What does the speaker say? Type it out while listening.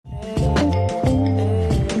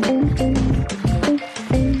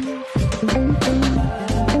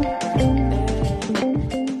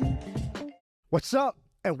What's up?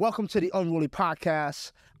 And welcome to the Unruly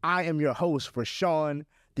Podcast. I am your host, Rashawn,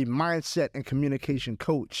 the mindset and communication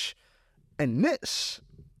coach. And this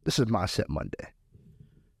is Mindset Monday.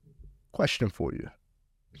 Question for you.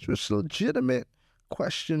 It's a legitimate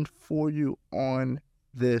question for you on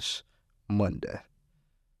this Monday.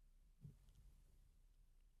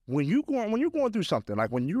 When you're going through something, like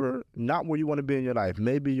when you're not where you want to be in your life,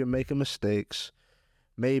 maybe you're making mistakes,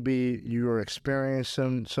 maybe you're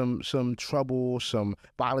experiencing some trouble, some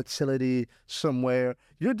volatility somewhere,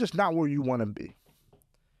 you're just not where you want to be.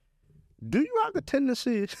 Do you have the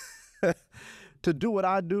tendency to do what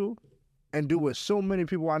I do and do what so many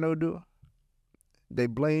people I know do? They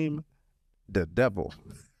blame the devil.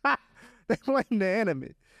 They blame the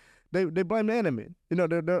enemy. They blame the enemy. You know,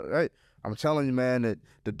 they're right? I'm telling you, man, that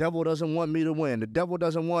the devil doesn't want me to win. The devil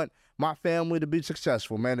doesn't want my family to be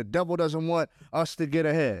successful, man. The devil doesn't want us to get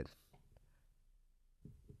ahead.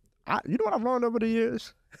 You know what I've learned over the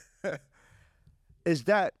years? Is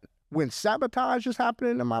that when sabotage is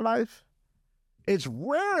happening in my life, it's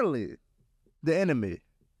rarely the enemy.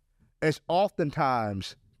 It's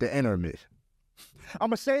oftentimes the enemy. I'm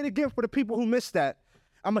going to say it again for the people who missed that.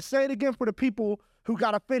 I'm going to say it again for the people who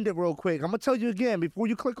got offended real quick. I'm going to tell you again before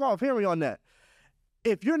you click off. Hear me on that.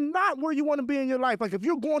 If you're not where you want to be in your life, like if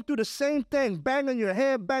you're going through the same thing, bang on your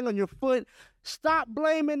head, bang on your foot, stop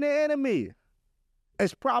blaming the enemy.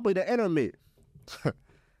 It's probably the enemy.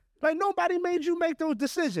 Like nobody made you make those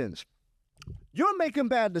decisions. You're making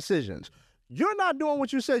bad decisions. You're not doing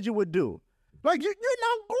what you said you would do. Like you're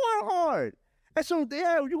not going hard. And so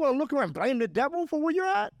you're going to look around and blame the devil for where you're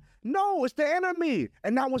at? No, it's the enemy.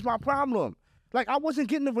 And that was my problem. Like, I wasn't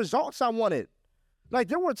getting the results I wanted. Like,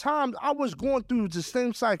 there were times I was going through the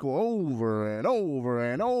same cycle over and over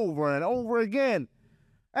and over and over again.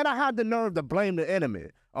 And I had the nerve to blame the enemy.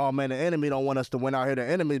 Oh, man, the enemy don't want us to win out here. The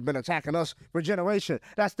enemy's been attacking us for generations.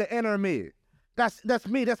 That's the enemy. That's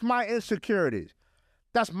me. That's my insecurities.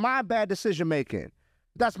 That's my bad decision-making.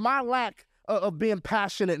 That's my lack of being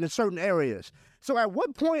passionate in certain areas. So at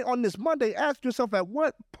what point on this Monday, ask yourself, at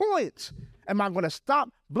what point am I going to stop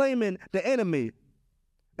blaming the enemy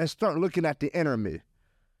and start looking at the enemy?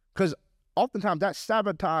 Because oftentimes that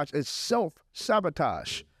sabotage is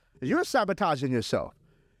self-sabotage. You're sabotaging yourself.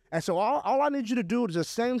 And so all I need you to do is the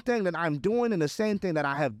same thing that I'm doing and the same thing that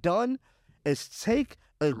I have done is take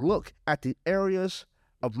a look at the areas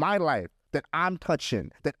of my life that I'm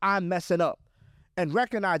touching, that I'm messing up, and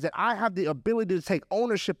recognize that I have the ability to take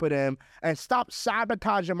ownership of them and stop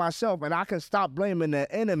sabotaging myself, and I can stop blaming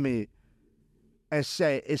the enemy and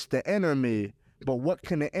say, it's the enemy, but what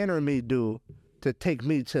can the enemy do to take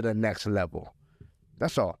me to the next level?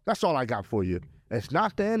 That's all. That's all I got for you. It's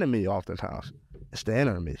not the enemy oftentimes. It's the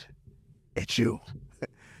enemy. It's you.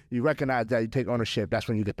 You recognize that, you take ownership, that's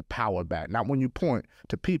when you get the power back. Not when you point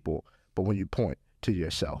to people, but when you point to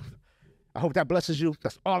yourself. I hope that blesses you.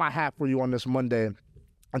 That's all I have for you on this Monday.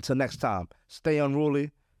 Until next time, stay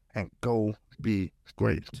unruly and go be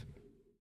great.